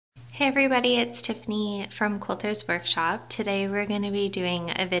Hey everybody, it's Tiffany from Quilter's Workshop. Today we're going to be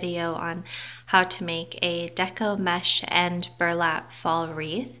doing a video on how to make a Decomesh and burlap fall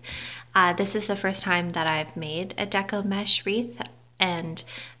wreath. This is the first time that I've made a Decomesh wreath, and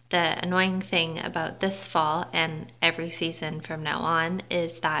the annoying thing about this fall and every season from now on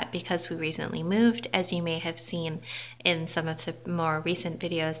is that because we recently moved, as you may have seen in some of the more recent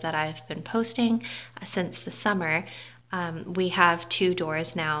videos that I've been posting since the summer, we have two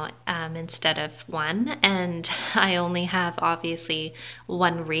doors now instead of one, and I only have obviously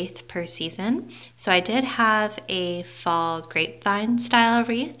one wreath per season. So I did have a fall grapevine style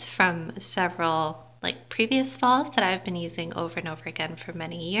wreath from several previous falls that I've been using over and over again for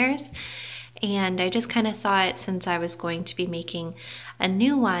many years. And I just kind of thought, since I was going to be making a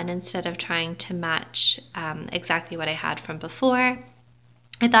new one instead of trying to match exactly what I had from before,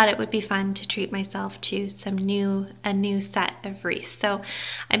 I thought it would be fun to treat myself to a new set of wreaths. So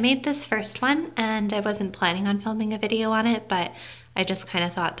I made this first one, and I wasn't planning on filming a video on it, but I just kind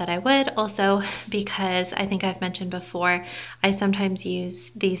of thought that I would. Also, because I think I've mentioned before, I sometimes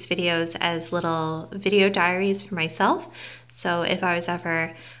use these videos as little video diaries for myself. So if I was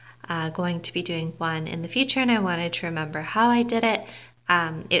ever going to be doing one in the future and I wanted to remember how I did it,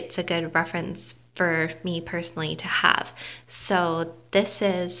 it's a good reference for me personally to have. So this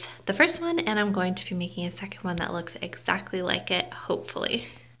is the first one, and I'm going to be making a second one that looks exactly like it, hopefully.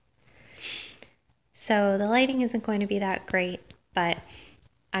 So the lighting isn't going to be that great, but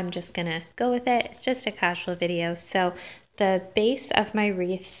I'm just gonna go with it. It's just a casual video. So the base of my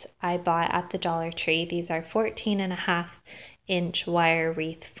wreaths I bought at the Dollar Tree. These are 14.5-inch wire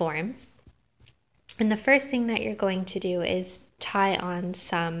wreath forms. And the first thing that you're going to do is tie on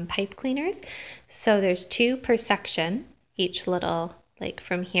some pipe cleaners. So there's two per section, each little, like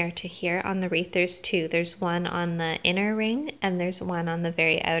from here to here on the wreath, there's two. There's one on the inner ring and there's one on the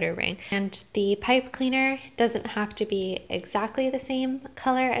very outer ring. And the pipe cleaner doesn't have to be exactly the same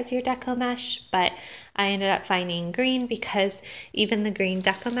color as your Decomesh, but I ended up finding green because even the green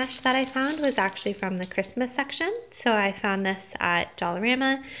Decomesh that I found was actually from the Christmas section. So I found this at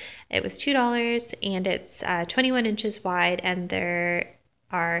Dollarama. It was $2, and it's 21 inches wide, and there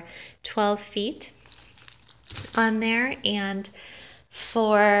are 12 feet on there. And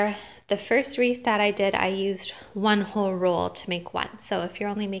for the first wreath that I did, I used one whole roll to make one. So if you're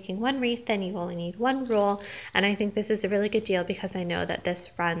only making one wreath, then you only need one roll. And I think this is a really good deal because I know that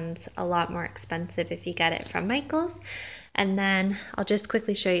this runs a lot more expensive if you get it from Michael's. And then I'll just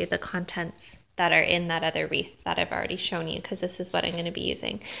quickly show you the contents that are in that other wreath that I've already shown you, because this is what I'm going to be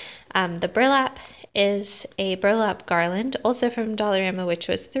using. The burlap is a burlap garland, also from Dollarama, which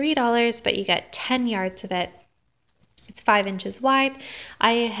was $3, but you get 10 yards of it. It's 5 inches wide.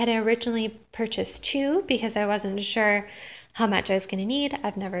 I had originally purchased two because I wasn't sure how much I was going to need.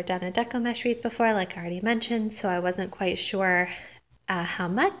 I've never done a Decomesh wreath before, like I already mentioned, so I wasn't quite sure how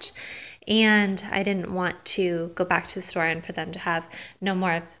much, and I didn't want to go back to the store and for them to have no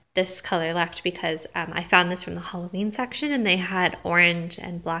more of this color left, because I found this from the Halloween section and they had orange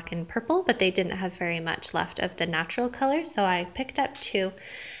and black and purple, but they didn't have very much left of the natural color. So I picked up two,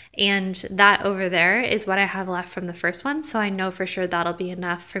 and that over there is what I have left from the first one. So I know for sure that'll be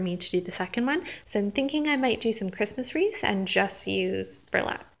enough for me to do the second one. So I'm thinking I might do some Christmas wreaths and just use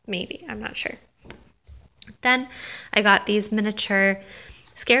burlap, maybe, I'm not sure. Then I got these miniature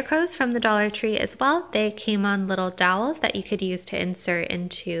scarecrows from the Dollar Tree as well. They came on little dowels that you could use to insert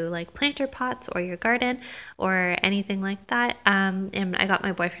into like planter pots or your garden or anything like that. And I got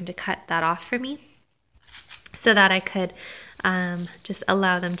my boyfriend to cut that off for me so that I could just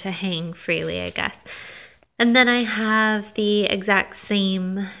allow them to hang freely, I guess. And then I have the exact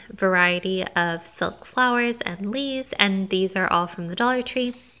same variety of silk flowers and leaves, and these are all from the Dollar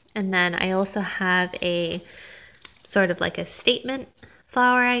Tree. And then I also have a sort of like a statement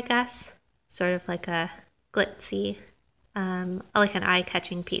flower, I guess, sort of like a glitzy, like an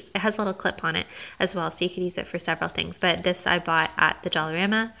eye-catching piece. It has a little clip on it as well, so you could use it for several things. But this I bought at the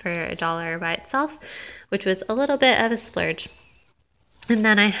Dollarama for $1 by itself, which was a little bit of a splurge. And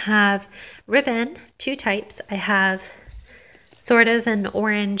then I have ribbon, two types. I have sort of an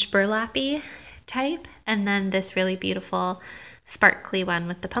orange burlappy type, and then this really beautiful sparkly one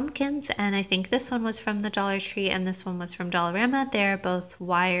with the pumpkins, and I think this one was from the Dollar Tree and this one was from Dollarama. They're both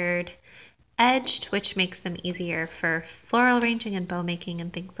wired edged, which makes them easier for floral arranging and bow making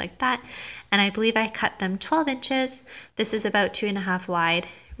and things like that. And I believe I cut them 12 inches. This is about 2.5 wide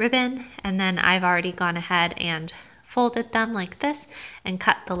ribbon, and then I've already gone ahead and folded them like this and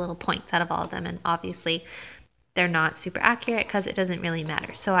cut the little points out of all of them. And obviously they're not super accurate because it doesn't really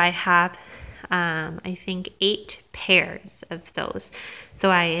matter. So I have I think 8 pairs of those. So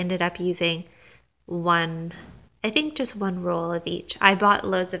I ended up using one, I think just one roll of each. I bought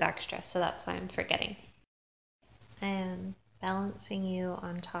loads of extra, so that's why I'm forgetting. I am balancing you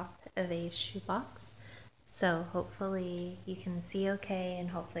on top of a shoebox, so hopefully you can see okay and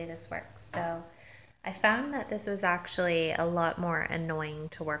hopefully this works. So I found that this was actually a lot more annoying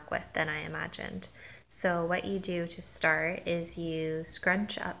to work with than I imagined. So what you do to start is you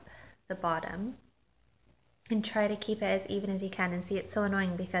scrunch up the bottom and try to keep it as even as you can. And see, it's so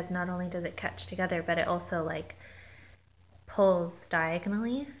annoying because not only does it catch together, but it also like pulls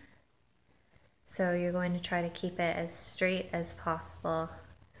diagonally. So you're going to try to keep it as straight as possible.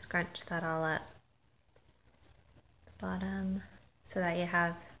 Scrunch that all up the bottom so that you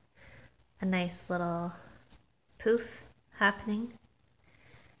have a nice little poof happening.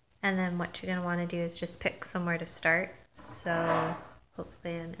 And then what you're going to want to do is just pick somewhere to start. So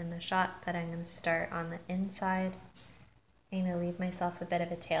hopefully I'm in the shot, but I'm going to start on the inside. I'm going to leave myself a bit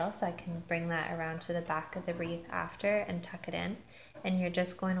of a tail so I can bring that around to the back of the wreath after and tuck it in. And you're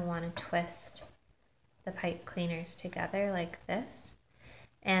just going to want to twist the pipe cleaners together like this.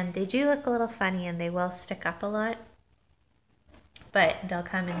 And they do look a little funny and they will stick up a lot, but they'll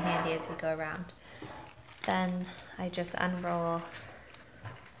come in handy as you go around. Then I just unroll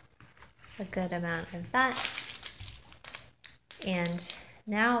a good amount of that. And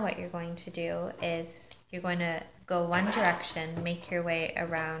now what you're going to do is you're going to go one direction, make your way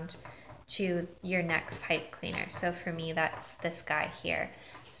around to your next pipe cleaner. So for me, that's this guy here.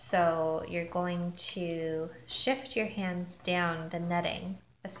 So you're going to shift your hands down the netting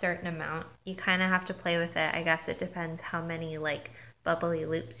a certain amount. You kind of have to play with it. I guess it depends how many like bubbly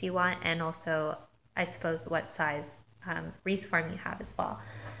loops you want, and also I suppose what size wreath form you have as well.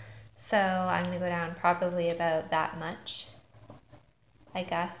 So I'm going to go down probably about that much, I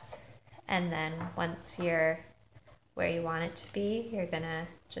guess. And then once you're where you want it to be, you're going to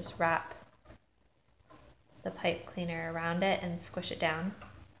just wrap the pipe cleaner around it and squish it down.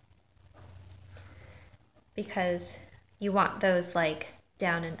 Because you want those like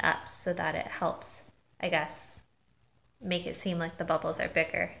down and up so that it helps, I guess, make it seem like the bubbles are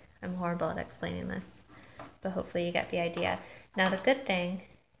bigger. I'm horrible at explaining this, but hopefully you get the idea. Now the good thing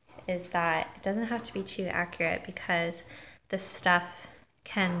is that it doesn't have to be too accurate because the stuff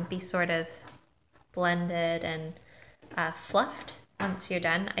can be sort of blended and fluffed once you're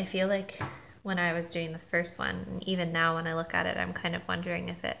done. I feel like when I was doing the first one, and even now when I look at it, I'm kind of wondering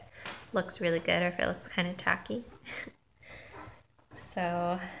if it looks really good or if it looks kind of tacky.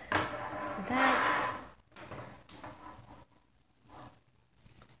 So do that.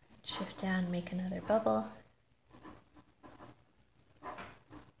 Shift down, make another bubble.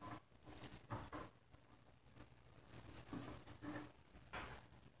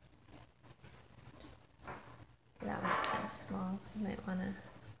 That one's kind of small, so you might want to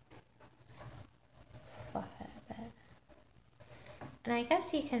fluff it a bit. And I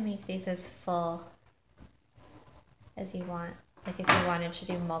guess you can make these as full as you want. Like if you wanted to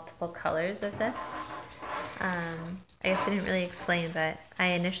do multiple colors of this. I guess I didn't really explain, but I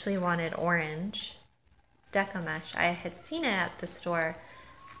initially wanted orange Decomesh. I had seen it at the store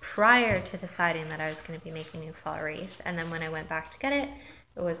prior to deciding that I was going to be making a fall wreath. And then when I went back to get it,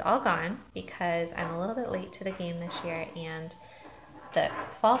 it was all gone because I'm a little bit late to the game this year and the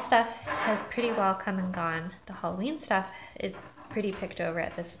fall stuff has pretty well come and gone. The Halloween stuff is pretty picked over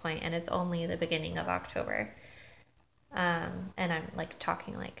at this point, and it's only the beginning of October. And I'm like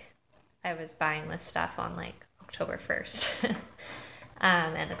talking like I was buying this stuff on like October 1st.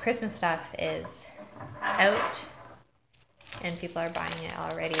 And the Christmas stuff is out and people are buying it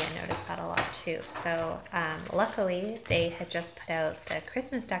already. I noticed that a lot too. So luckily they had just put out the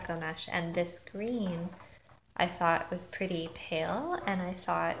Christmas Decomesh, and this green I thought was pretty pale, and I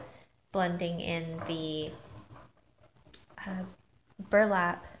thought blending in the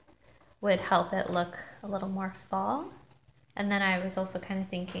burlap would help it look a little more fall. And then I was also kind of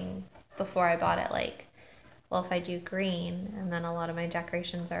thinking before I bought it, like, well, if I do green and then a lot of my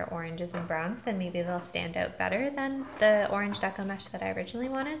decorations are oranges and browns, then maybe they'll stand out better than the orange Decomesh that I originally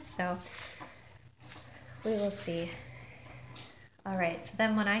wanted. So we will see. All right, so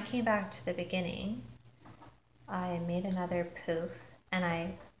then when I came back to the beginning, I made another poof and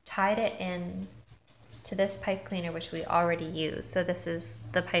I tied it in to this pipe cleaner, which we already used. So this is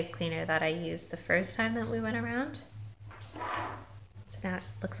the pipe cleaner that I used the first time that we went around. So now it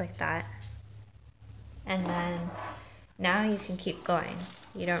looks like that. And then now you can keep going.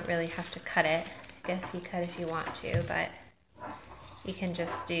 You don't really have to cut it. I guess you cut if you want to, but you can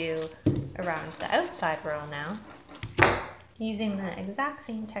just do around the outside row now. using the exact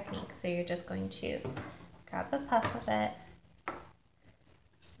same technique. So you're just going to grab a puff of it,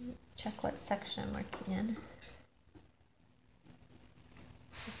 check what section I'm working in.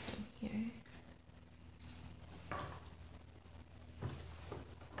 This one here.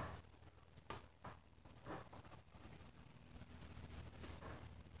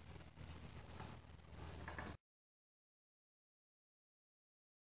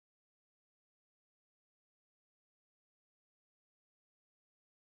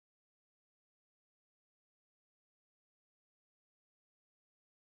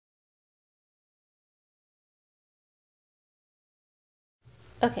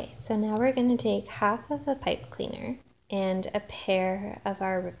 Okay, so now we're going to take half of a pipe cleaner and a pair of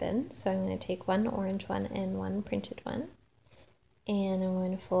our ribbons. So I'm going to take one orange one and one printed one, and I'm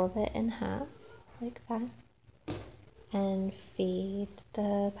going to fold it in half like that and feed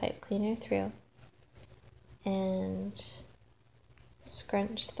the pipe cleaner through and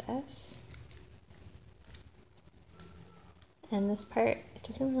scrunch this. And this part, it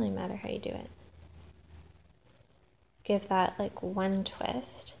doesn't really matter how you do it. Give that like one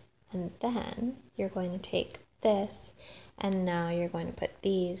twist, and then you're going to take this and now you're going to put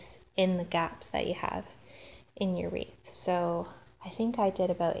these in the gaps that you have in your wreath. So I think I did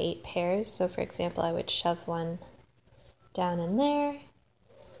about 8 pairs. So for example, I would shove one down in there,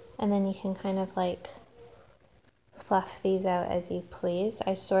 and then you can kind of like fluff these out as you please.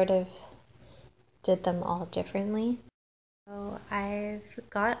 I sort of did them all differently. So I've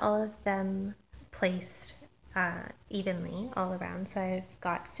got all of them placed evenly all around. So I've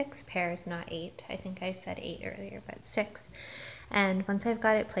got 6 pairs, not 8. I think I said 8 earlier, but 6. And once I've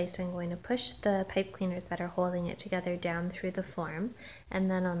got it placed, I'm going to push the pipe cleaners that are holding it together down through the form.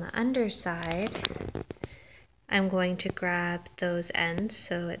 And then on the underside, I'm going to grab those ends.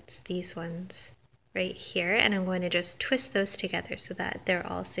 So it's these ones right here. And I'm going to just twist those together so that they're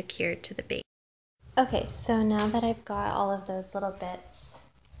all secured to the base. Okay, so now that I've got all of those little bits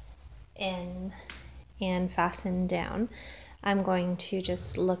in and fastened down, I'm going to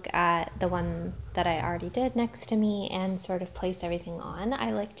just look at the one that I already did next to me and sort of place everything on.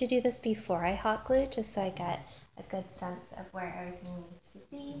 I like to do this before I hot glue, just so I get a good sense of where everything needs to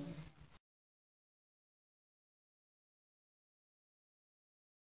be.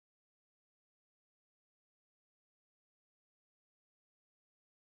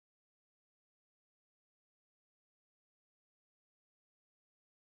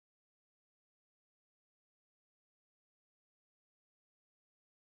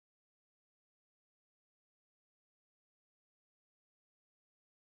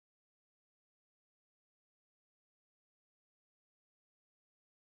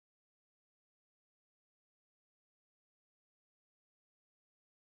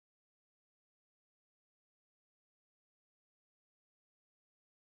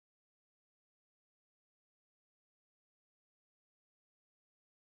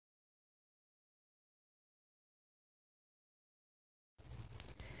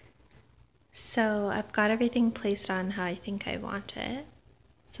 So I've got everything placed on how I think I want it,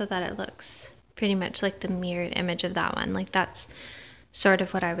 so that it looks pretty much like the mirrored image of that one. Like that's sort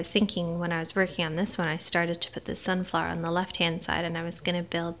of what I was thinking when I was working on this one. I started to put the sunflower on the left hand side and I was going to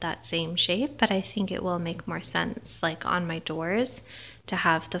build that same shape, but I think it will make more sense like on my doors to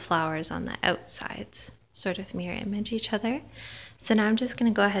have the flowers on the outsides sort of mirror image each other. So now I'm just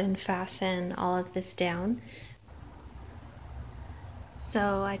going to go ahead and fasten all of this down.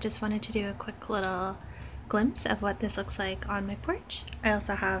 So I just wanted to do a quick little glimpse of what this looks like on my porch. I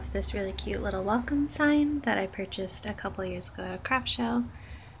also have this really cute little welcome sign that I purchased a couple years ago at a craft show.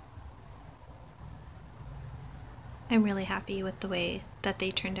 I'm really happy with the way that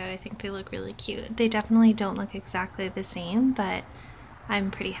they turned out. I think they look really cute. They definitely don't look exactly the same, but I'm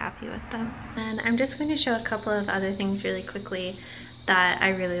pretty happy with them. And I'm just going to show a couple of other things really quickly that I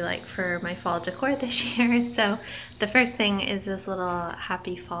really like for my fall decor this year. So the first thing is this little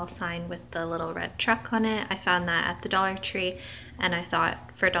happy fall sign with the little red truck on it. I found that at the Dollar Tree and I thought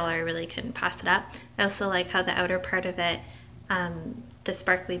for $1 I really couldn't pass it up. I also like how the outer part of it, the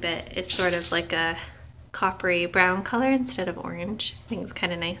sparkly bit, is sort of like a coppery brown color instead of orange. I think it's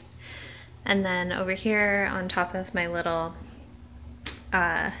kind of nice. And then over here on top of my little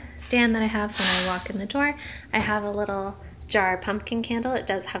stand that I have when I walk in the door, I have a little jar pumpkin candle. It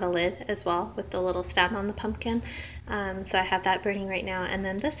does have a lid as well with the little stem on the pumpkin. So I have that burning right now. And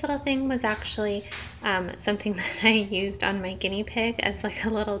then this little thing was actually something that I used on my guinea pig as like a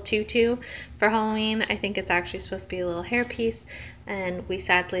little tutu for Halloween. I think it's actually supposed to be a little hairpiece, and we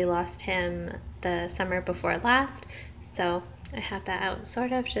sadly lost him the summer before last. So I have that out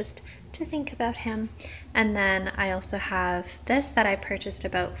sort of just to think about him. And then I also have this that I purchased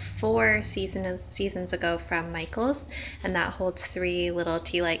about 4 seasons ago from Michael's, and that holds 3 little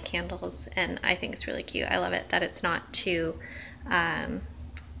tea light candles, and I think it's really cute. I love it that it's not too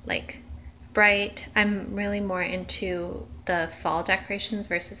like bright. I'm really more into the fall decorations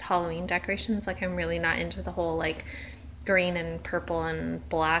versus Halloween decorations. Like, I'm really not into the whole like green and purple and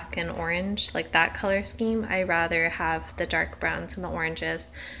black and orange, like that color scheme. I rather have the dark browns and the oranges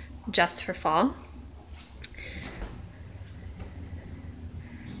just for fall.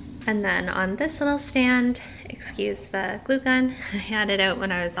 And then on this little stand, excuse the glue gun, I had it out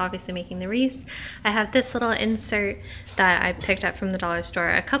when I was obviously making the wreath. I have this little insert that I picked up from the dollar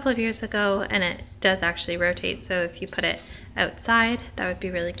store a couple of years ago, and it does actually rotate, so if you put it outside, that would be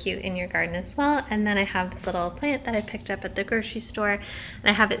really cute in your garden as well. And then I have this little plant that I picked up at the grocery store, and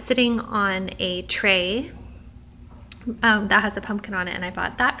I have it sitting on a tray that has a pumpkin on it, and I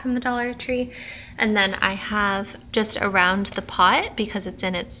bought that from the Dollar Tree. And then I have just around the pot, because it's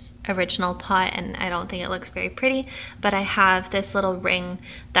in its original pot and I don't think it looks very pretty, but I have this little ring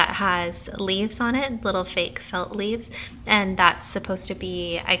that has leaves on it, little fake felt leaves, and that's supposed to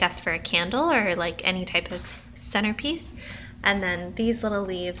be, I guess, for a candle or like any type of centerpiece. And then these little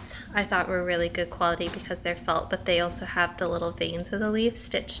leaves I thought were really good quality because they're felt, but they also have the little veins of the leaves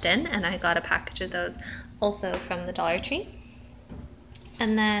stitched in, and I got a package of those also from the Dollar Tree.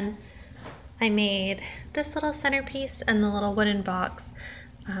 And then I made this little centerpiece and the little wooden box.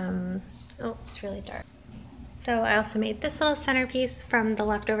 Oh, it's really dark. So I also made this little centerpiece from the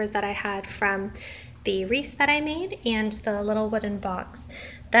leftovers that I had from the wreath that I made, and the little wooden box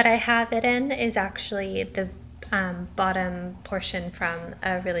that I have it in is actually the bottom portion from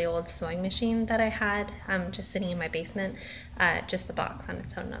a really old sewing machine that I had just sitting in my basement. Just the box on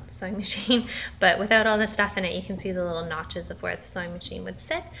its own, not the sewing machine, but without all the stuff in it, you can see the little notches of where the sewing machine would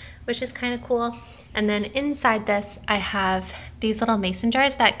sit, which is kind of cool. And then inside this, I have these little mason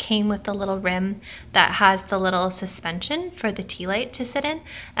jars that came with the little rim that has the little suspension for the tea light to sit in,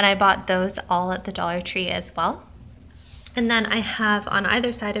 and I bought those all at the Dollar Tree as well. And then I have on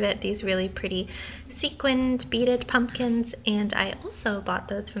either side of it these really pretty sequined beaded pumpkins, and I also bought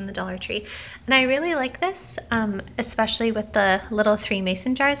those from the Dollar Tree. And I really like this, especially with the little 3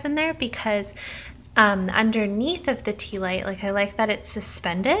 mason jars in there, because underneath of the tea light, like, I like that it's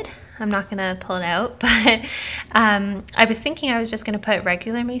suspended. I'm not gonna pull it out, but I was thinking I was just gonna put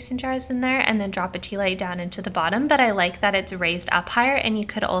regular mason jars in there and then drop a tea light down into the bottom, but I like that it's raised up higher. And you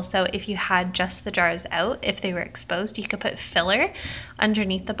could also, if you had just the jars out, if they were exposed, you could put filler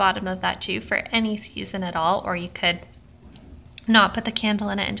underneath the bottom of that too for any season at all, or you could not put the candle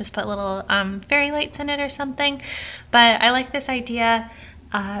in it and just put little fairy lights in it or something. But I like this idea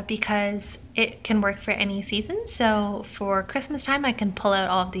because it can work for any season. So for Christmas time, I can pull out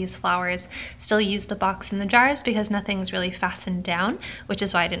all of these flowers, still use the box and the jars because nothing's really fastened down, which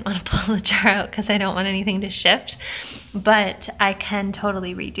is why I didn't want to pull the jar out, because I don't want anything to shift. But I can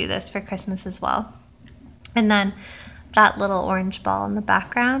totally redo this for Christmas as well. And then that little orange ball in the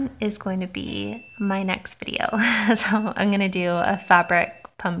background is going to be my next video. So I'm going to do a fabric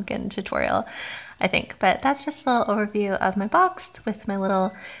pumpkin tutorial, I think. But that's just a little overview of my box with my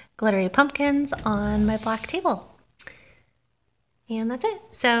little glittery pumpkins on my black table. And that's it.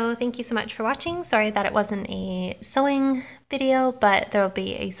 So thank you so much for watching. Sorry that it wasn't a sewing video, but there will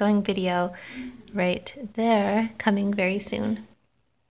be a sewing video right there coming very soon.